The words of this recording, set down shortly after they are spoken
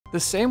The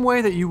same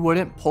way that you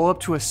wouldn't pull up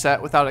to a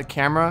set without a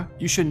camera,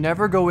 you should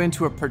never go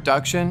into a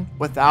production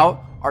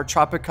without our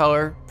Tropic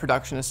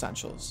production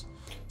essentials.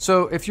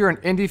 So if you're an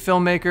indie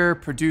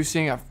filmmaker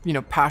producing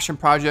a passion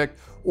project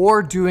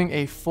or doing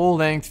a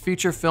full-length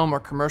feature film or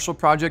commercial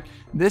project,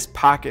 this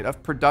packet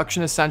of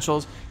production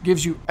essentials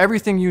gives you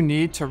everything you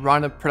need to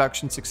run a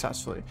production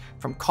successfully.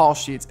 From call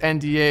sheets,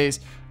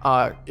 NDAs,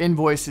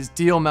 invoices,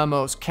 deal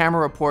memos,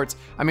 camera reports.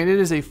 I mean, it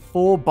is a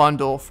full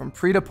bundle from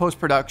pre to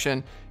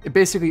post-production. It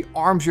basically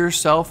arms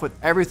yourself with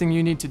everything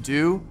you need to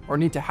do or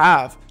need to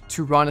have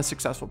to run a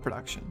successful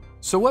production.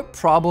 So what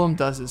problem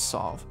does this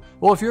solve?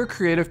 Well, if you're a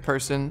creative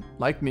person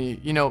like me,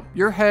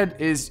 your head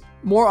is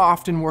more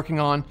often working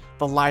on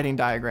the lighting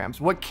diagrams,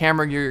 what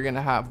camera gear you're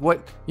gonna have,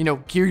 what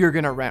gear you're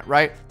gonna rent,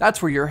 right?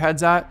 That's where your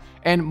head's at.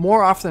 And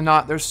more often than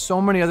not, there's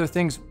so many other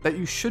things that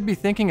you should be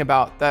thinking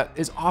about that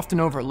is often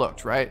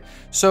overlooked, right?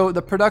 So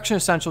the production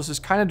essentials is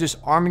kind of just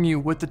arming you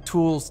with the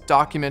tools,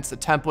 documents, the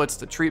templates,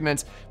 the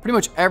treatments, pretty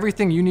much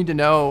everything you need to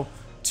know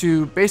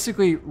to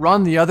basically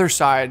run the other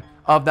side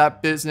of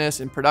that business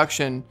and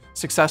production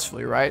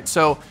successfully, right?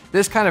 So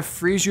this kind of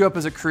frees you up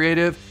as a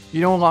creative.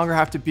 You no longer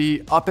have to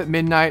be up at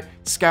midnight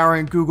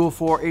scouring Google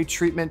for a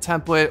treatment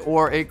template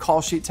or a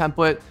call sheet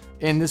template.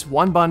 In this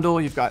one bundle,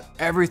 you've got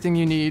everything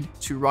you need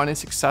to run a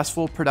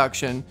successful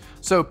production.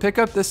 So pick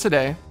up this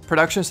today,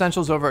 Production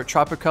Essentials over at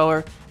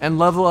Tropic, and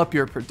level up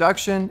your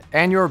production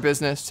and your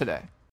business today.